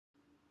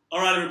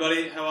Alright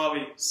everybody, how are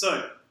we?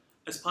 So,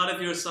 as part of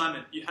your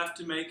assignment, you have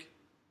to make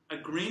a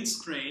green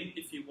screen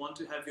if you want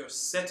to have your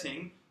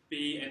setting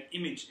be an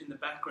image in the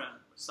background,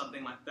 or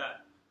something like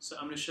that. So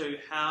I'm going to show you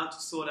how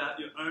to sort out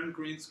your own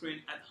green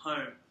screen at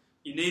home.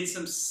 You need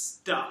some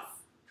stuff.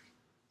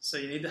 So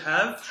you need to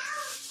have,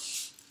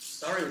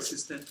 sorry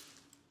assistant,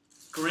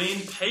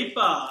 green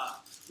paper,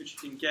 which you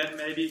can get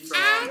maybe from...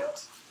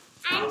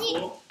 And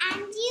you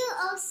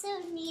also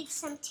need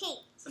some tape.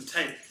 Some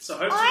tape. So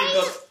hopefully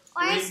you've got...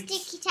 Or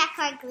sticky tack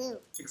or glue.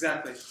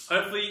 Exactly.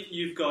 Hopefully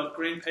you've got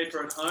green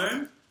paper at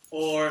home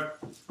or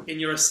in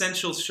your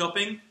essentials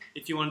shopping.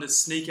 If you wanted to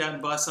sneak out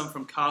and buy some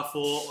from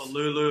Carrefour or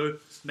Lulu,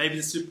 maybe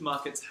the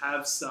supermarkets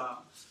have some.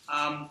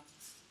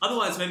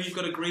 Otherwise, maybe you've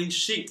got a green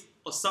sheet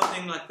or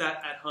something like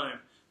that at home.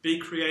 Be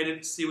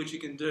creative, see what you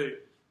can do.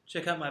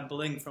 Check out my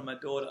bling from my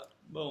daughter.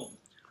 Boom.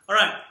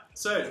 Alright,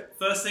 so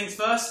first things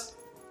first,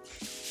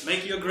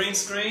 make your green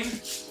screen,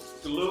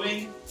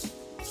 gluing,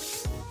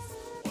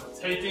 or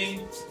taping,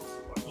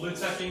 or glue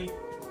tacking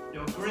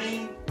your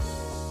green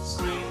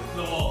screen to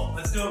the wall.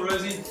 Let's do it,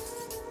 Rosie.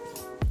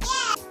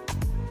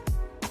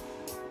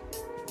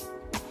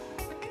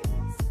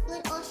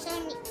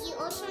 You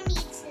also need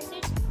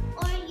scissors,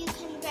 or you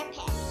can rip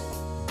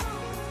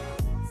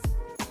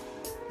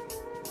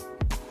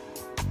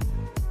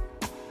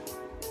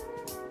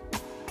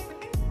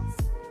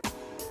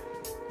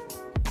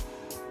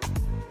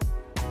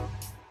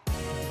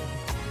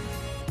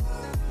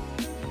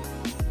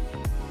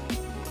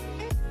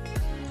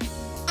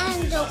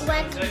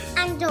it.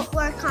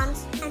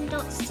 And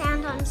don't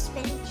stand on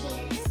spinny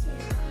cheese.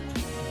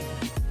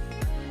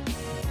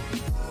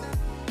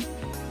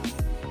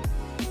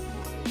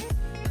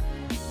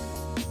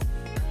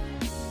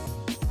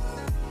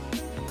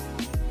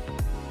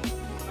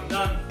 I'm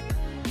done.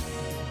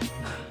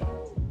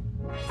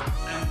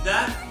 And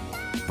that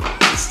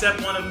is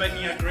step one of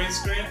making a green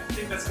screen. I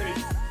think that's going to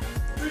be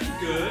pretty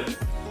good. If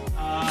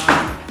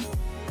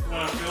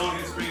you're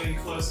going to bring it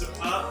closer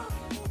up.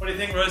 What do you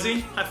think,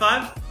 Rosie? High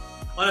five?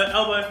 On an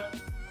elbow.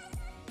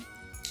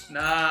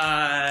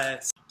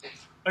 Nice.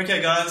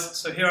 Okay guys,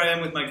 so here I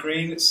am with my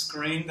green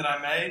screen that I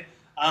made.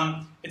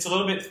 It's a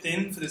little bit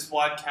thin for this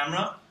wide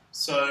camera,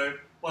 so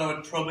what I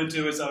would probably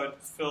do is I would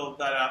fill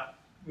that up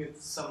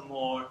with some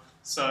more.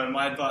 So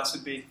my advice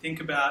would be think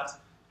about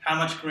how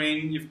much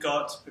green you've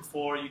got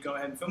before you go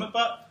ahead and film it,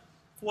 but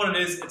for what it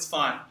is, it's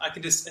fine. I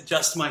can just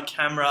adjust my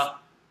camera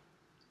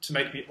to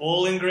make me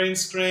all in green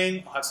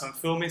screen. I'll have some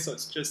filming, so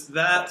it's just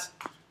that.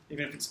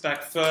 Even if it's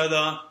back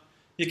further,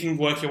 you can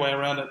work your way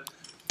around it.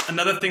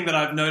 Another thing that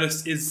I've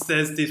noticed is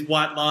there's these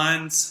white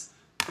lines.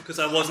 Because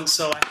I wasn't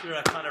so accurate,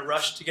 I kind of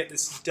rushed to get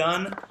this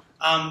done.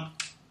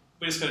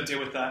 We just got to deal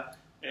with that.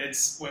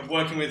 We're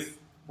working with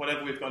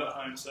whatever we've got at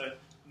home, so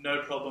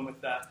no problem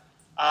with that.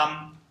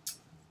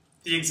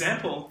 The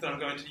example that I'm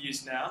going to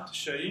use now to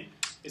show you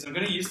is I'm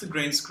going to use the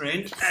green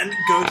screen and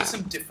go to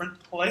some different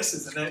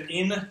places. And then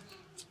in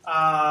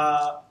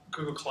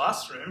Google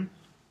Classroom,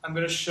 I'm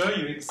going to show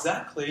you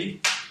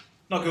exactly,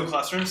 not Google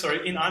Classroom,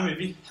 sorry, in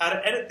iMovie, how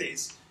to edit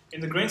these in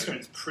the green screen.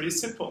 It's pretty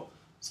simple.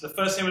 So the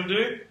first thing I'm going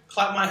to do,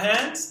 clap my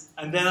hands,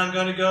 and then I'm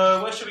going to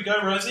go, where should we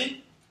go,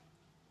 Rosie?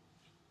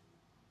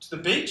 To the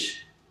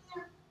beach?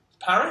 No.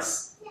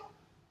 Paris? No.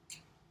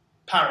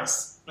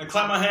 Paris. I'm going to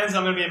clap my hands and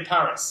I'm going to be in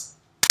Paris.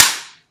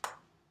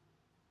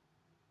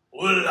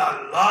 Oh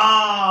la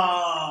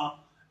la!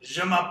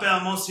 Je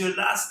m'appelle Monsieur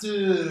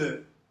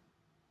Laster.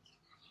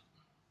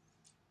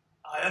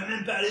 I am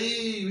in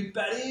Paris, oui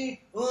Paris.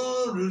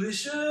 Oh, le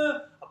riche,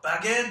 a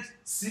baguette,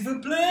 s'il vous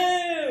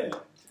plaît.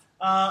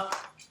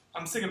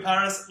 I'm sick of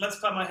Paris. Let's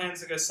clap my hands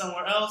and go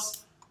somewhere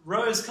else.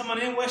 Rose, come on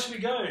in. Where should we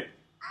go?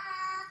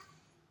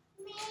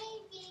 Maybe.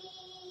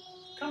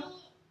 Come.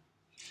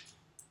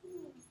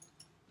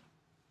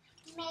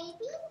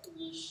 Maybe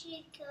you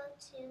should go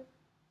to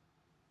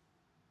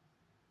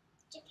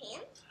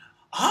Japan.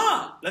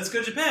 Ah, let's go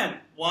to Japan.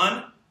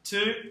 1,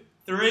 2,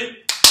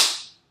 3.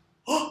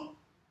 Oh!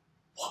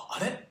 あ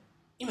れ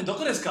今ど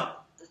こです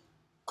か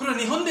これは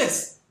日本で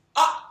す。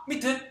あ、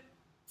見て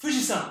富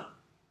士山。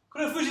こ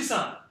れは富士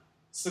山。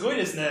すごい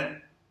です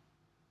ね。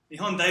日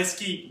本大好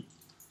き。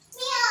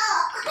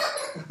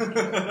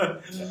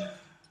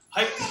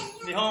はい、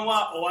日本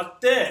は終わっ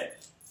て、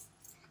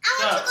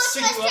じゃあ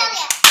次は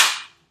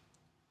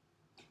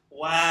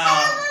Wow.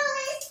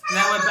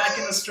 Now we're back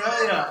in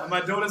Australia and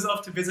my daughter's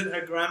off to visit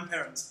her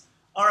grandparents.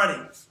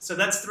 Alrighty, so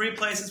that's 3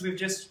 places we've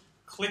just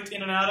clicked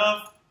in and out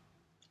of.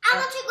 I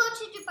want to go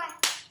to Dubai.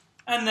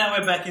 And now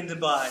we're back in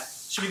Dubai.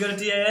 Should we go to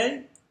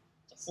DAA?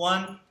 Yes.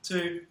 1,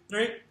 2,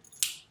 3.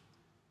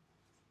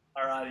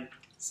 Alrighty,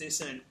 see you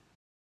soon.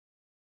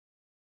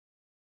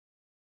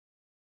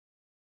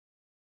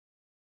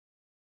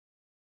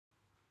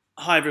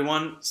 Hi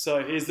everyone,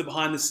 so here's the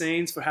behind the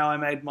scenes for how I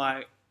made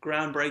my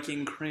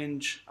groundbreaking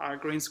cringe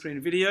green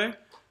screen video.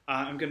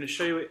 I'm going to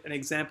show you an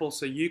example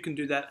so you can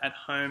do that at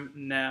home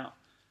now.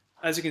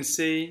 As you can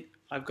see,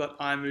 I've got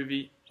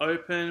iMovie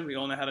open. We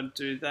all know how to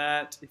do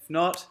that. If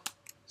not,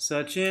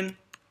 search in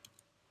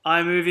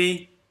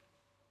iMovie,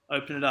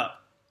 open it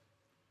up.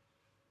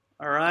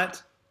 All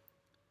right.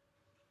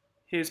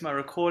 Here's my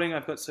recording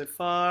I've got so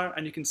far,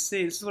 and you can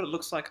see this is what it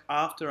looks like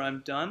after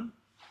I'm done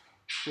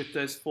with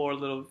those 5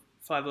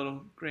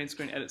 little green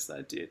screen edits that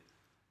I did.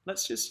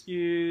 Let's just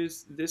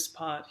use this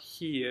part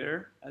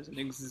here as an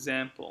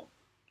example.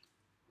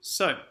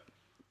 So,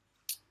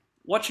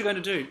 what you're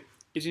going to do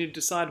is you need to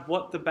decide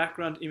what the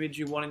background image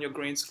you want in your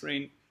green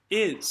screen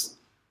is.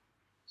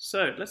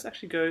 So, let's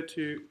actually go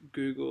to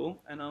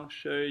Google and I'll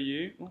show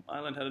you,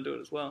 I learned how to do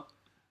it as well,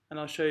 and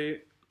I'll show you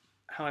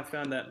how I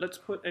found that. Let's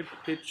put a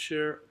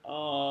picture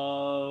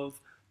of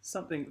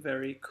something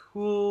very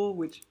cool,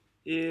 which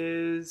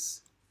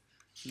is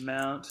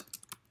Mount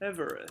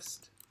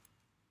Everest.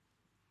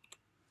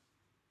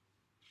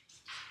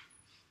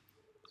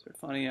 So we're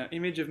finding our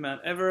image of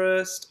Mount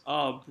Everest.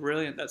 Oh,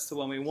 brilliant, that's the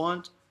one we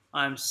want.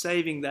 I'm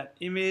saving that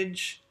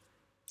image.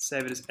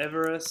 Save it as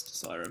Everest,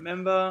 so I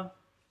remember.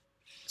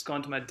 It's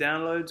gone to my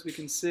downloads, we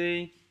can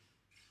see.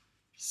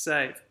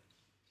 Save.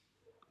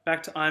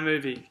 Back to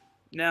iMovie.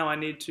 Now I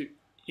need to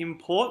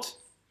import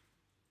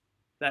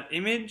that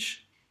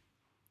image.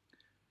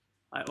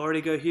 I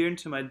already go here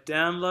into my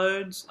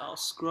downloads. I'll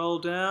scroll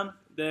down.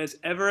 There's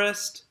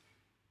Everest.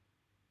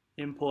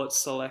 Import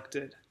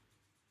selected.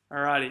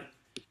 Alrighty.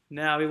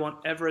 Now we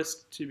want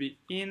Everest to be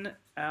in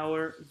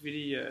our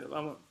video. I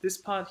want this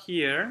part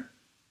here,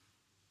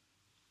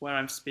 where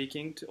I'm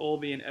speaking, to all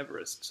be in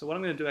Everest. So what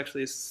I'm going to do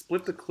actually is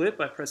split the clip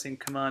by pressing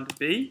Command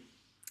B,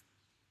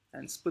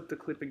 and split the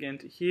clip again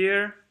to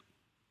here,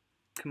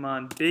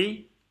 Command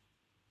B.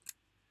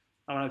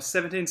 I want to have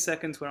 17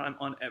 seconds where I'm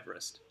on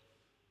Everest.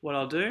 What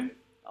I'll do,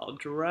 I'll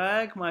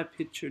drag my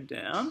picture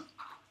down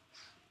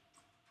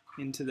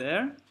into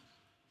there,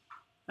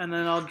 and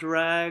then I'll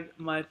drag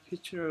my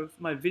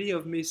video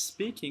of me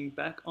speaking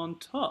back on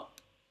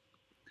top.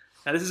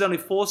 Now this is only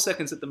 4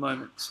 seconds at the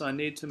moment, so I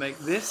need to make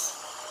this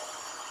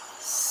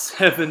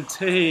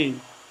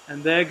 17.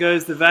 And there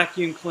goes the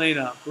vacuum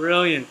cleaner.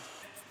 Brilliant.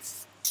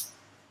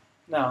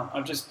 Now,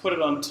 I've just put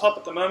it on top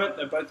at the moment.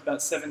 They're both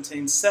about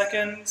 17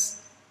 seconds.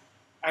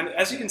 And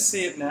as you can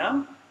see it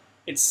now,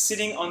 it's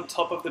sitting on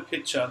top of the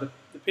picture.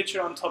 The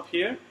picture on top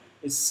here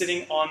is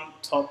sitting on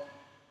top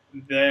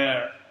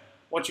there.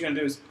 What you're going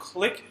to do is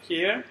click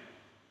here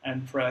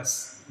and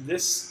press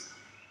this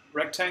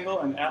rectangle,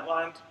 an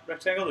outlined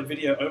rectangle, the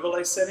video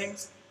overlay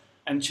settings,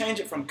 and change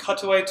it from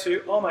cutaway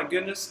to, oh my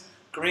goodness,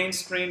 green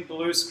screen,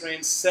 blue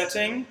screen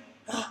setting,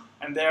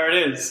 and there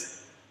it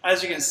is.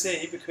 As you can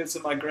see, because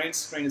of my green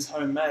screen is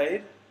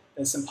homemade,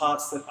 there's some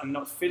parts that are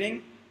not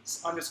fitting,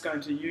 so I'm just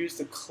going to use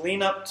the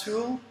cleanup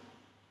tool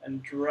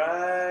and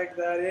drag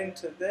that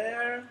into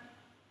there,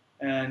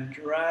 and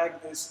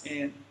drag this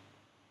in.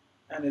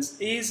 And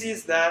as easy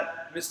as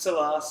that, Mr.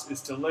 Last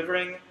is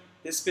delivering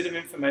this bit of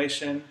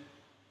information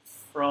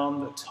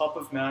from the top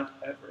of Mount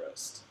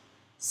Everest.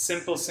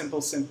 Simple, simple,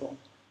 simple.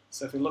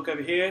 So if we look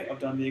over here, I've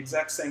done the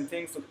exact same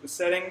thing. Look at the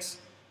settings.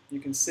 You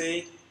can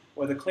see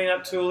where the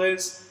cleanup tool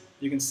is.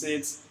 You can see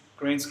it's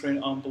green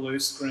screen on blue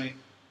screen.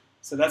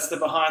 So that's the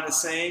behind the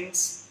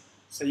scenes.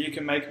 So you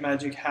can make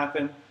magic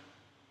happen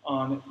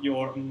on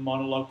your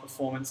monologue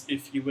performance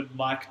if you would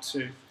like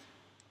to.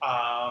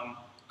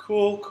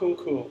 Cool, cool,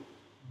 cool.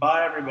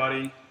 Bye,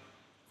 everybody.